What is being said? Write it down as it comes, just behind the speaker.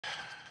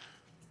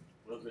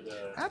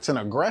That's an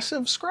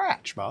aggressive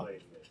scratch, Bob.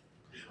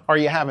 Are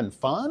you having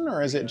fun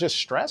or is it just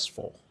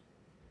stressful?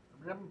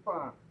 I'm having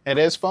fun. It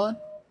is fun?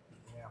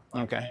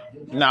 Yeah. Okay.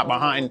 Not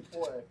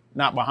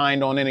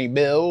behind on any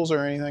bills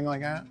or anything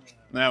like that?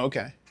 No,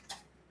 okay.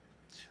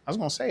 I was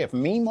going to say, if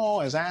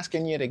Meemaw is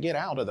asking you to get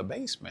out of the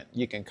basement,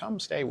 you can come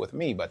stay with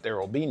me, but there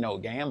will be no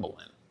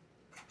gambling.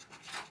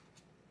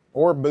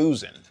 Or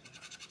boozing.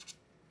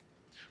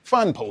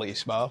 Fun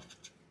police, Bob.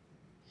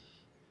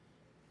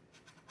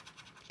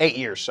 8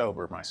 years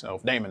sober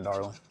myself, Damon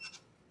Darling.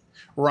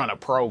 Run a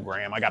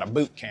program. I got a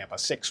boot camp, a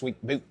 6-week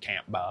boot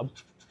camp, Bob.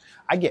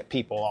 I get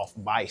people off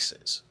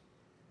vices.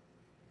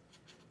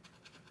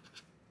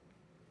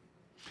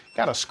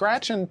 Got a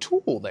scratching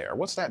tool there.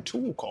 What's that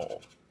tool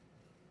called?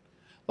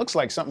 Looks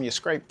like something you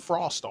scrape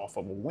frost off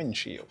of a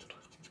windshield.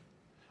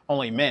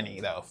 Only mini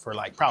though, for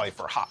like probably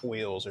for Hot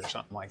Wheels or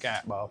something like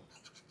that, Bob.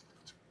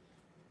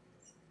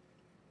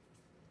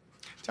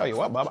 Tell you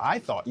what, Bob, I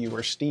thought you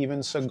were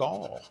Steven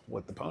Seagal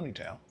with the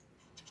ponytail.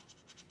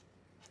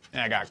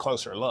 And I got a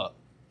closer look.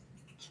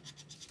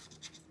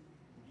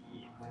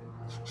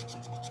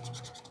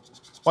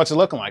 What's it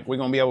looking like? We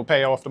gonna be able to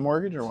pay off the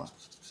mortgage or what?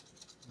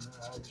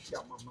 I just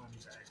got my money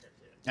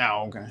back.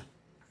 Oh, okay.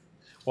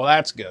 Well,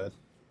 that's good.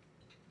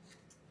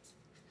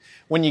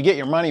 When you get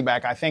your money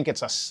back, I think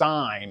it's a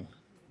sign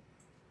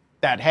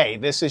that, hey,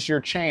 this is your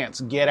chance.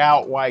 Get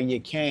out while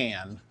you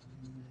can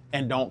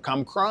and don't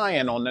come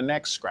crying on the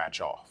next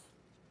scratch off.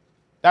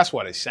 That's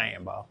what it's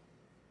saying, Bob.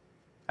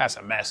 That's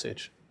a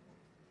message.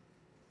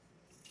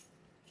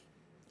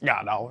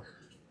 Got a dollar?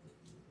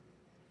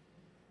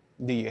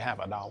 Do you have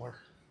a dollar?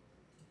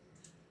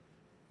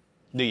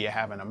 Do you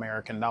have an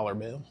American dollar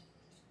bill?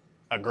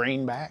 A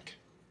greenback?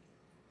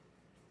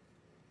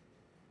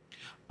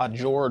 A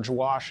George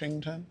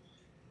Washington?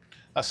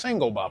 A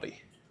single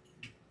bubby?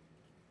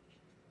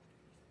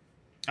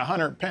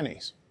 100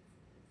 pennies?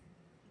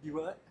 You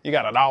what? You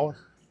got a dollar?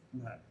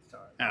 No,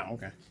 sorry. Oh,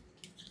 okay.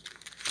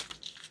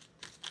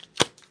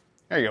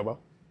 There you go, Bo.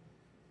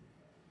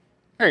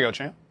 There you go,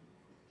 champ.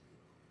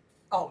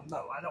 Oh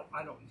no, I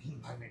don't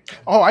need money.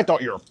 Oh, I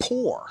thought you were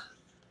poor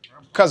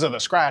because of the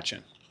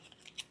scratching.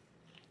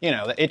 You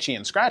know, the Itchy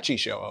and Scratchy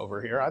show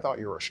over here. I thought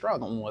you were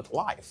struggling with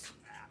life.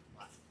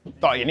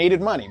 Thought you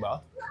needed money,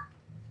 Bo.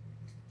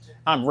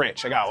 I'm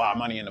rich. I got a lot of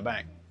money in the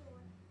bank.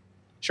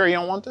 Sure you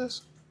don't want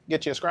this?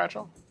 Get you a scratch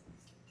off?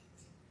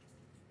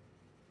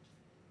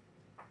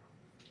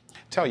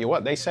 Tell you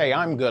what, they say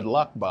I'm good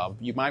luck, Bub.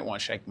 You might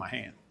want to shake my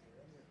hand.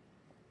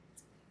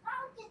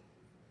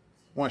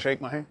 Want to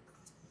shake my hand?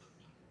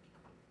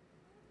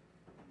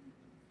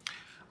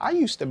 I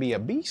used to be a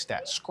beast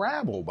at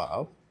Scrabble,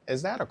 Bob.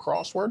 Is that a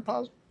crossword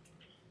puzzle?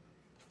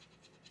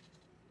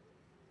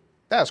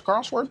 That's a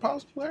crossword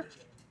puzzle there?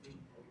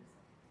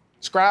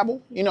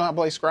 Scrabble? You know how to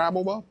play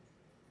Scrabble, Bob?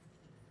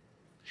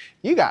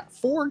 You got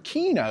 4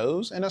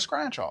 Kenos and a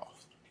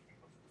scratch-off.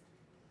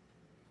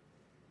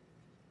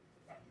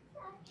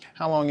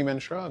 How long you been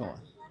struggling?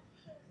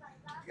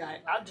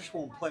 I just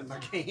want to play my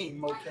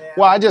game, okay?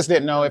 Well, I just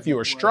didn't know if you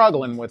were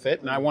struggling with it,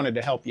 and I wanted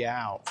to help you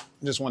out.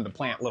 Just wanted to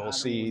plant little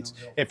seeds.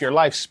 If your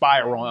life's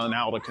spiraling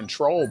out of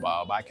control,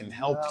 Bob, I can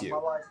help you. My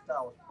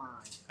lifestyle is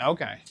fine.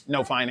 Okay.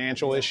 No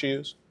financial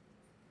issues?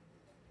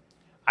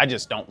 I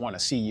just don't want to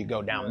see you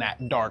go down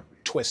that dark,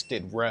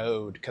 twisted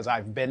road, because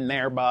I've been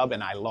there, Bob,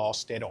 and I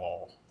lost it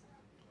all.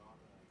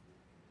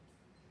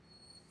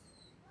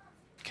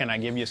 Can I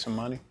give you some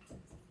money?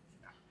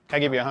 Can I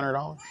give you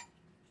 $100?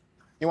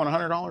 You want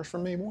 $100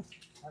 from me, boy?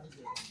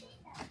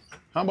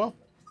 Huh, Bob?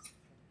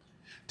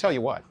 Tell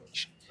you what,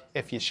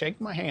 if you shake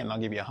my hand, I'll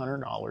give you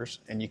 $100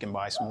 and you can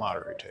buy some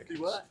lottery tickets.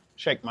 Do what?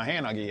 Shake my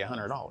hand, I'll give you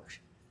 $100.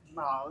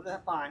 No,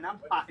 that's fine. I'm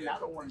fine. I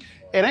don't want.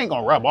 It ain't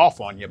gonna rub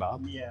off on you,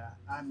 Bob. Yeah,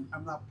 I'm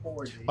not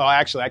poor. Well,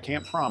 actually, I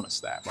can't promise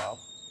that, Bob.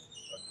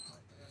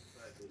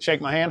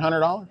 Shake my hand,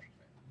 $100?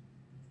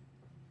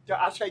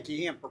 I'll shake your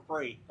hand for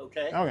free,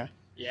 okay? Okay.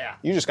 Yeah.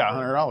 You just got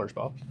 $100,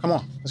 Bob. Come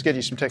on, let's get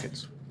you some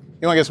tickets.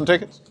 You wanna get some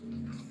tickets?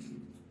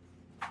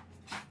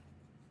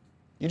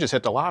 You just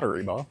hit the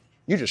lottery, Bob.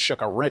 You just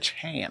shook a rich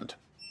hand.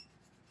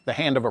 The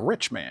hand of a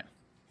rich man.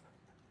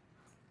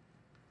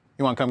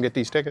 You wanna come get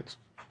these tickets?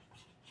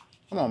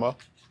 Come on, Bob.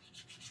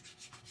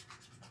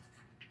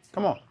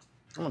 Come on.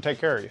 I'm gonna take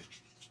care of you.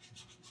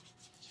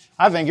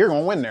 I think you're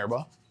gonna win there,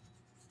 Bob.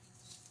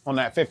 On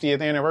that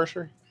 50th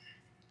anniversary.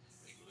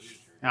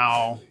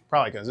 No,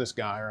 probably because this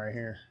guy right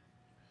here.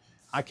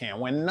 I can't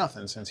win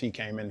nothing since he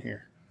came in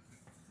here.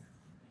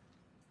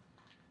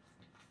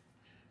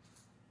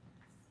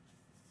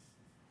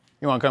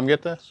 You want to come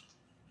get this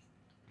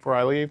before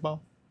I leave,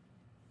 Bob?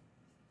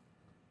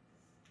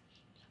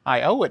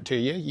 I owe it to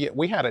you.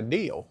 We had a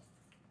deal.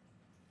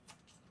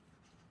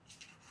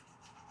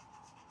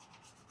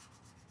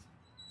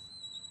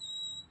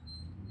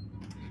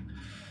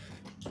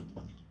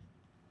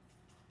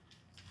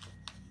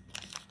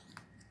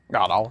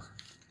 Got a dollar.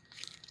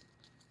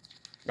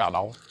 Got a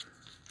dollar.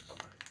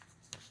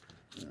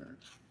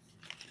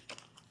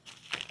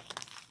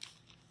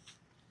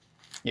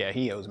 Yeah,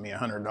 he owes me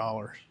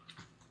 $100.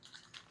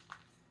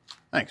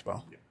 Thanks,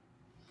 Bo.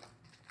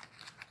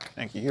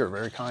 Thank you. You're a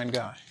very kind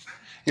guy.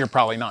 You're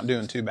probably not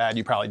doing too bad.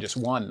 You probably just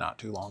won not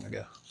too long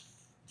ago.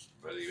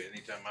 But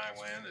anytime I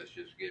win, it's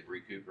just get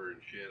recouper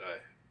and shit.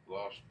 I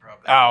lost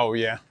probably. Oh,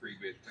 yeah.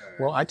 Previous time.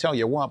 Well, I tell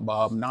you what,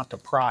 Bob, not to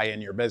pry in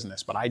your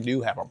business, but I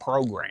do have a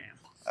program,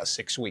 a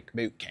 6-week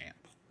boot camp,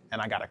 and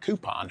I got a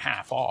coupon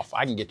half off.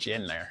 I can get you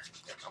in there.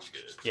 I'm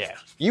good. Yeah.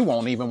 You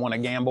won't even want to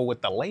gamble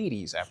with the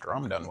ladies after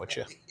I'm done with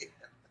you.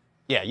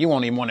 Yeah, you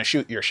won't even want to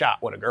shoot your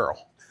shot with a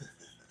girl.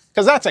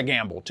 Because that's a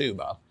gamble too,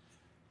 Bob.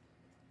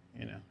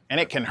 You know, and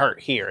it can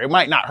hurt here. It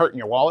might not hurt in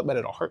your wallet, but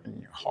it'll hurt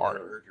in your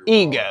heart.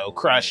 Ego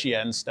crush you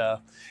and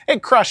stuff.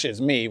 It crushes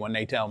me when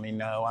they tell me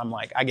no. I'm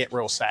like, I get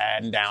real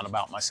sad and down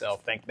about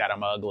myself, think that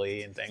I'm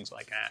ugly and things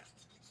like that.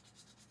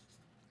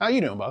 How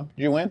you doing, Bob?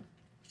 Did you win?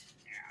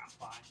 Yeah, I'm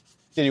fine.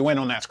 Did you win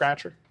on that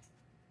scratcher?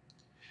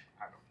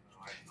 I don't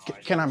know. I have no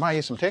idea. Can I buy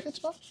you some tickets,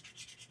 Bob?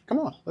 Come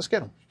on, let's get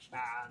them. Nah.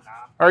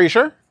 Are you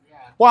sure? Yeah.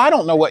 Well, I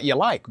don't know what you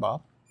like,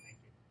 Bob. Thank you.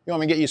 You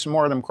want me to get you some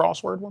more of them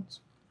crossword ones?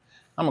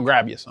 I'm going to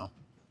grab you some.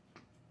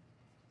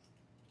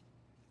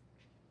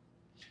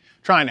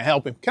 Trying to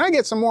help him. Can I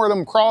get some more of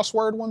them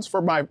crossword ones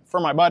for my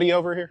buddy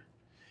over here?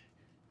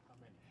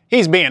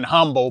 He's being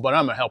humble, but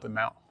I'm going to help him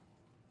out.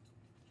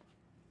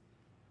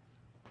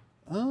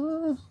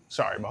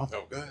 Sorry, Bob.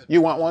 Oh, good.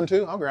 You want one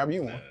too? I'll grab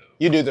you one. No.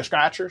 You do the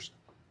scratchers?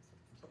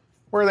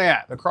 Where are they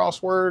at? The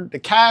crossword? The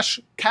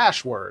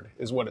cash word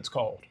is what it's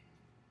called.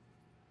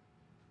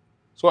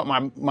 It's what my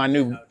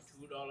new... $2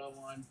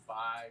 one, 5,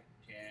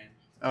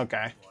 10,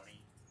 Okay.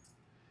 20.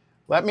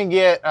 Let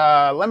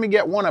me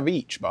get one of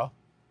each, Bob.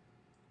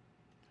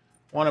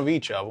 One of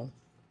each of them.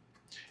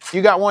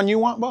 You got one you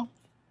want, Bob?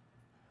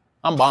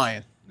 I'm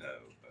buying.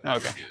 No.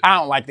 Okay. I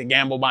don't like to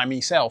gamble by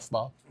myself,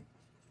 Bob.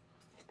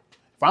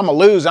 If I'm going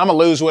to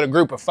lose with a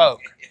group of folk.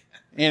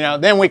 You know,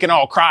 then we can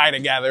all cry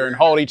together and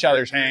hold each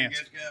other's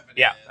hands.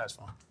 Yeah, that's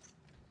fine.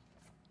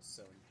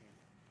 So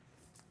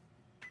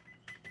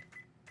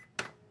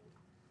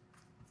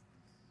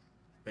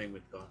paying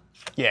with card.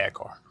 Yeah,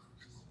 car.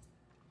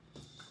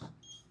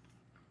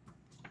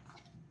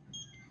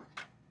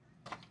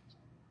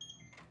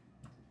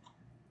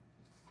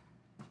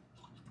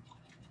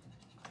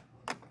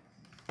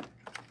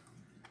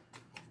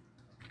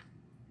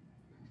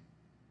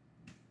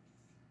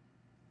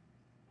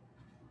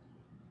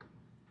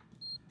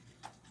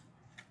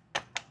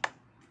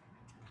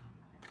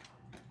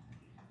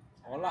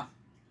 Hola.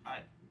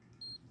 Hi.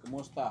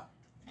 ¿Cómo está?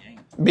 Bien.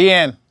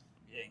 Bien.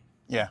 Bien.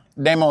 Yeah.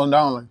 Demo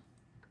Donlin.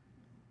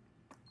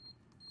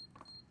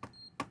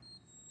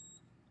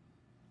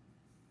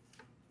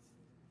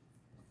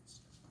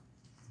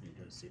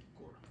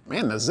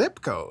 Man, the zip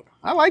code.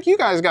 I like you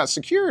guys got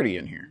security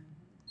in here.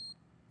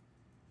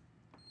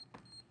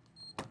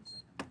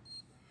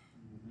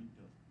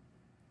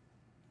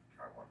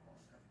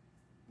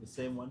 The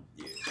same one?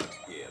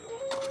 Yeah.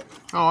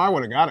 Oh, I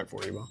would have got it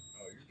for you, Bo. Oh,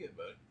 you're good,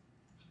 buddy.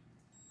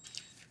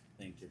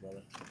 Thank you,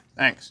 brother.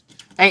 Thanks.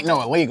 Ain't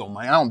no illegal,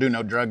 man. I don't do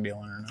no drug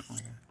dealing or nothing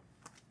like that.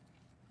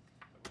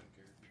 I wouldn't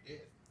care if you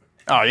did.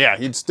 Oh, yeah,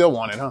 you'd still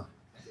want it, huh?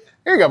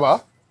 Here you go,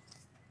 Bob.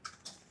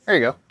 There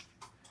you go.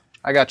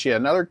 I got you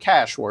another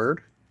cash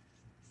word.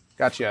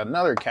 Got you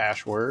another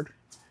cash word.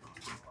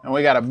 And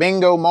we got a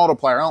bingo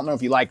multiplier. I don't know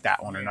if you like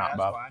that one or not, that's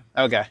Bob. fine.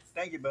 Okay.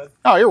 Thank you, bud.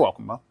 Oh, you're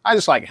welcome, Bob. I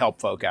just like to help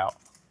folk out.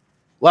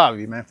 Love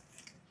you, man.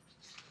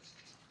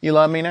 You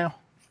love me now?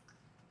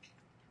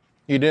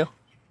 You do?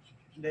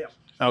 Yeah.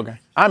 Okay.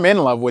 I'm in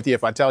love with you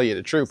if I tell you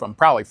the truth. I'm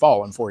probably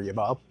falling for you,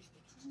 Bob.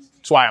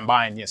 That's why I'm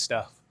buying you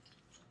stuff.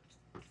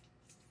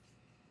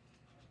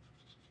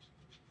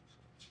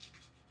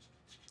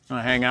 Want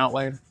to hang out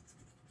later?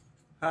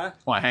 Huh?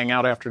 Want to hang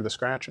out after the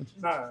scratching?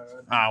 No.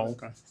 Oh,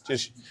 okay.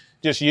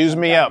 Just use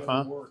me up,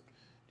 huh?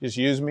 Just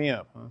use me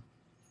up, huh?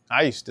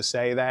 I used to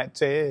say that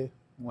too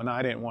when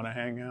I didn't want to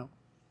hang out.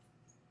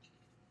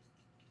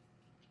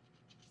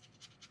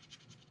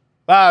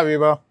 Love you,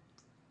 Bo.